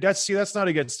the big, that's not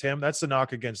against him. That's the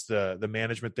knock against the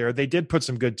management there. They did put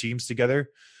some good teams together.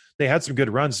 They had some good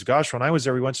runs. Gosh, when I was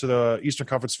there, we went to the Eastern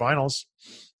Conference Finals.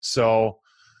 So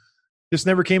this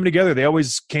never came together. They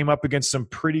always came up against some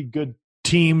pretty good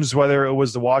teams, whether it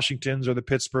was the Washingtons or the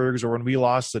Pittsburghs, or when we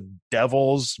lost the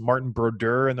Devils, Martin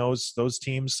Brodeur and those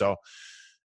teams. So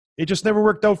it just never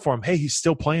worked out for him. Hey, he's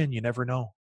still playing. You never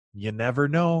know. You never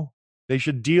know. They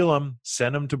should deal him,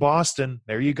 send him to Boston.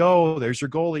 There you go. There's your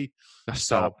goalie.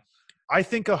 So I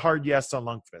think a hard yes on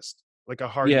Lundqvist. Like a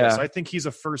hard yes. I think he's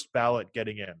a first ballot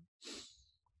getting in.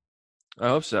 I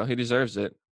hope so. He deserves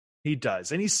it. He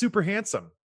does. And he's super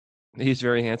handsome. He's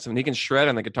very handsome. He can shred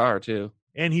on the guitar, too.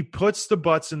 And he puts the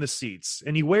butts in the seats.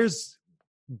 And he wears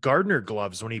gardener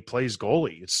gloves when he plays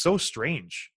goalie. It's so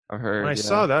strange. I heard. When I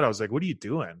saw that, I was like, what are you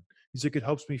doing? He's like, it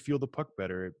helps me feel the puck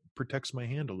better. It protects my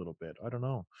hand a little bit. I don't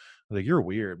know. I was like, you're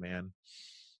weird, man.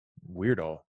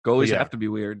 Weirdo. Goalies have to be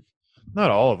weird.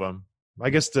 Not all of them. I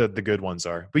guess the good ones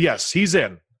are. But yes, he's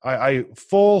in. I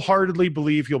full-heartedly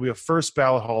believe he'll be a first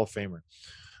ballot Hall of Famer.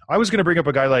 I was going to bring up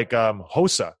a guy like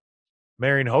Hossa,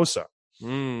 Marian Hossa.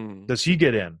 Does he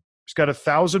get in? He's got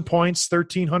 1,000 points,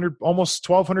 1,300, almost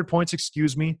 1,200 points,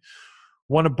 excuse me.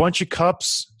 Won a bunch of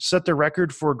cups, set the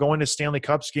record for going to Stanley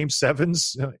Cups, Game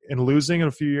 7s, and losing in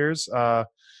a few years. I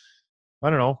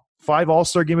don't know, 5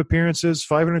 All-Star Game appearances,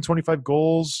 525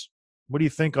 goals. What do you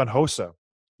think on Hossa?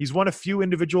 He's won a few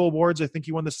individual awards. I think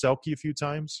he won the Selke a few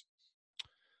times.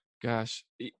 Gosh,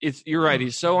 you're right.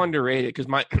 He's so underrated because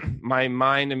my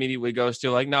mind immediately goes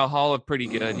to like, no, Hall of pretty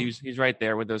good. He's right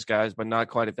there with those guys, but not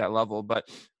quite at that level. But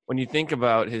when you think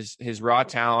about his raw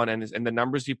talent and the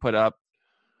numbers he put up,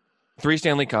 3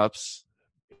 Stanley Cups,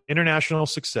 international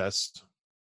success.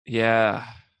 Yeah,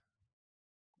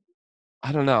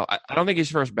 I don't know. I don't think he's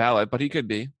first ballot, but he could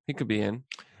be. He could be in.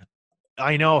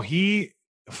 I know he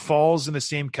falls in the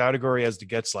same category as the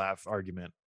Getzlaf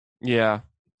argument. Yeah.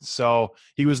 So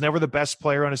he was never the best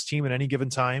player on his team at any given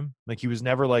time. Like he was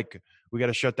never like, we got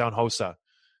to shut down Hossa.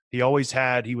 He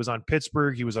was on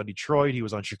Pittsburgh, he was on Detroit, he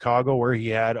was on Chicago, where he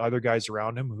had other guys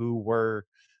around him who were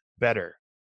better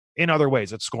in other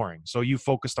ways at scoring. So you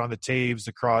focused on the Taves,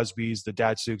 the Crosbys, the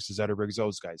Datsyuks, the Zetterbergs,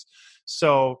 those guys.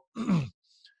 So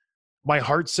my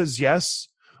heart says yes,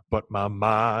 but my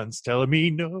mind's telling me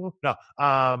no.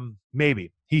 No,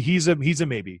 maybe. He's a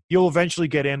maybe. He'll eventually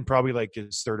get in, probably like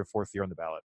his third or fourth year on the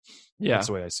ballot. Yeah, that's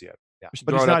the way I see it. Yeah,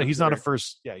 but he's not a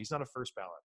first. Yeah, he's not a first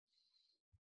ballot.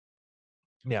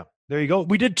 Yeah, there you go.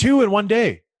 We did 2 in one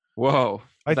day. Whoa!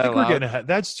 I think we're getting ahead.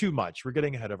 That's too much. We're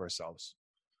getting ahead of ourselves.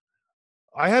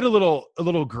 I had a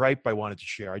little gripe I wanted to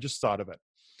share. I just thought of it.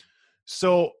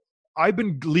 So I've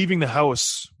been leaving the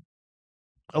house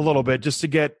a little bit just to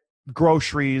get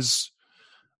groceries.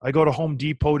 I go to Home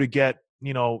Depot to get,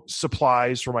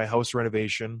 supplies for my house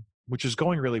renovation, which is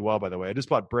going really well, by the way. I just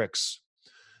bought bricks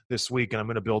this week, and I'm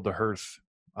going to build the hearth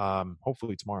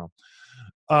hopefully tomorrow.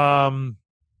 I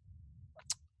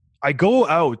go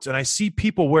out and I see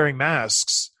people wearing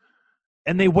masks,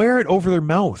 and they wear it over their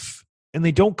mouth, and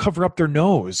they don't cover up their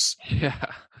nose. Yeah.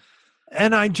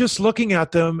 And I'm just looking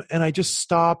at them, and I just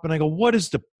stop and I go, what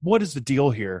is the deal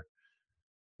here?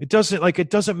 It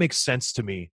doesn't make sense to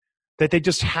me that they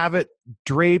just have it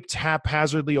draped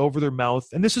haphazardly over their mouth.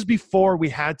 And this is before we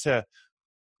had to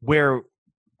wear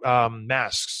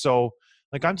masks. So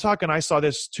I'm talking, I saw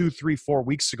this 2, 3, 4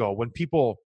 weeks ago when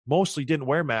people mostly didn't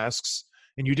wear masks,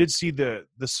 and you did see the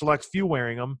select few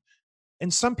wearing them,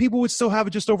 and some people would still have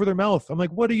it just over their mouth. I'm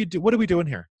like, what are we doing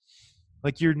here?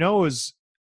 Like, your nose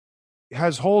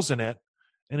has holes in it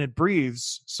and it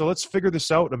breathes. So let's figure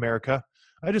this out, America.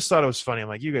 I just thought it was funny. I'm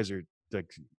like, you guys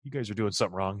are doing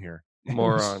something wrong here.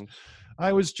 Morons.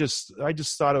 I just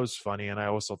thought it was funny. And I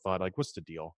also thought, like, what's the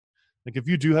deal? Like, if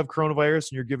you do have coronavirus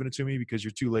and you're giving it to me because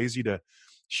you're too lazy to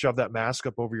shove that mask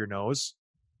up over your nose,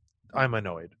 I'm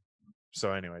annoyed.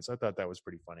 So anyways, I thought that was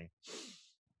pretty funny.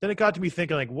 Then it got to me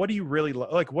thinking, like, what do you really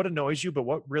like? What annoys you, but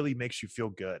what really makes you feel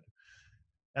good?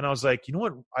 And I was like, you know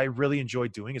what I really enjoy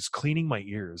doing is cleaning my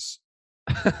ears.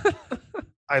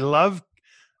 I love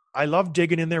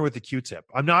digging in there with the Q-tip.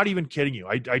 I'm not even kidding you.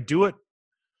 I do it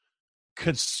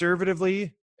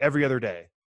conservatively every other day.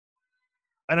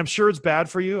 And I'm sure it's bad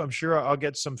for you. I'm sure I'll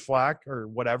get some flack or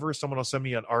whatever. Someone will send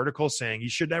me an article saying you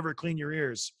should never clean your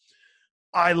ears.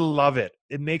 I love it.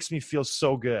 It makes me feel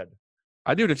so good.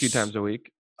 I do it a few times a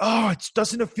week. Oh,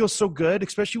 doesn't it feel so good?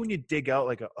 Especially when you dig out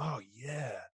like oh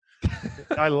yeah.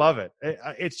 I love it.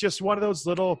 It's just one of those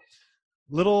little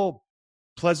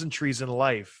pleasantries in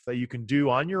life that you can do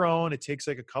on your own. It takes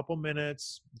like a couple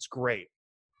minutes. It's great.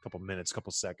 Couple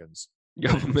seconds.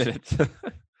 Couple minutes.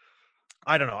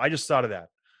 I don't know. I just thought of that.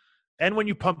 And when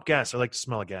you pump gas, I like to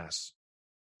smell of gas.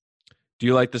 Do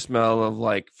you like the smell of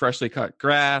like freshly cut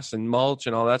grass and mulch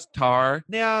and all that tar?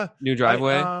 Yeah. New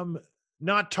driveway?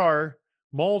 Not tar.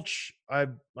 Mulch. I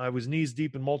was knees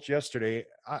deep in mulch yesterday.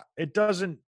 It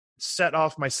doesn't set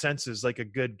off my senses like a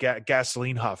good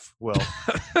gasoline huff will.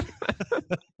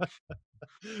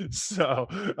 So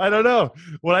I don't know.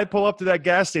 When I pull up to that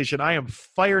gas station, I am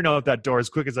firing out that door as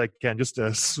quick as I can just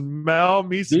to smell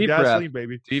me some gasoline,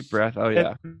 baby. Deep breath. Oh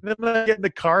yeah. And then I get in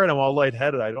the car and I'm all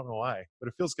lightheaded. I don't know why, but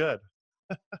it feels good.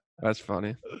 That's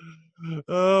funny.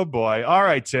 Oh boy. All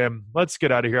right, Tim. Let's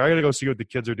get out of here. I gotta go see what the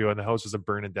kids are doing. The house isn't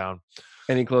burning down.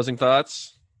 Any closing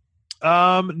thoughts?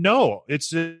 No.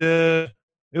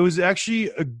 It was actually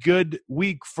a good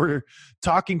week for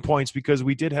talking points because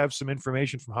we did have some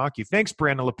information from hockey. Thanks,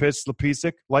 Brandon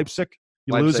Leipzig,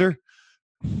 you loser.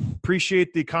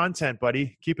 Appreciate the content,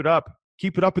 buddy. Keep it up.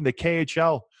 Keep it up in the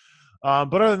KHL.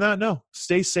 But other than that, no.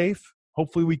 Stay safe.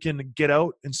 Hopefully we can get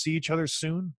out and see each other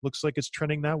soon. Looks like it's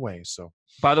trending that way. So,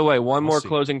 by the way, one more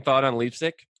closing thought on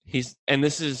Leipzig. And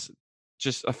this is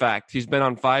just a fact. He's been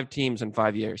on 5 teams in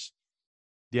 5 years.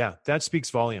 Yeah, that speaks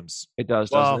volumes. It does,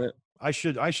 doesn't it? I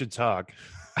should talk.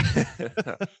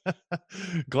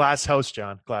 Glass house,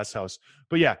 John. Glass house.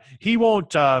 But yeah, he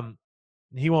won't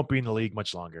be in the league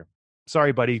much longer.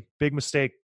 Sorry, buddy. Big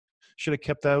mistake. Should have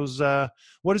kept those.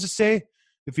 What does it say?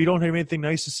 If you don't have anything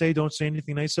nice to say, don't say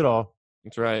anything nice at all.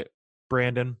 That's right.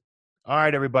 Brandon. All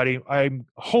right, everybody. I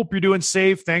hope you're doing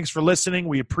safe. Thanks for listening.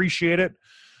 We appreciate it.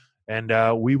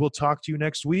 And we will talk to you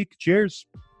next week. Cheers.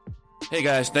 Hey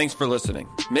guys, thanks for listening.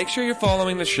 Make sure you're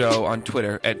following the show on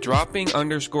Twitter at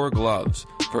dropping_gloves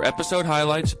for episode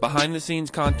highlights, behind-the-scenes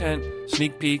content,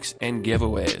 sneak peeks, and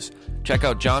giveaways. Check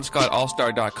out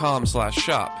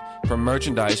johnscottallstar.com/shop for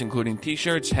merchandise including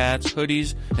t-shirts, hats,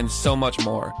 hoodies, and so much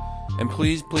more. And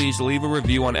please leave a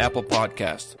review on Apple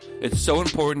Podcasts. It's so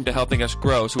important to helping us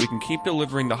grow so we can keep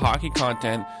delivering the hockey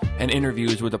content and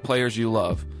interviews with the players you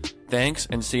love. Thanks,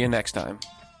 and see you next time.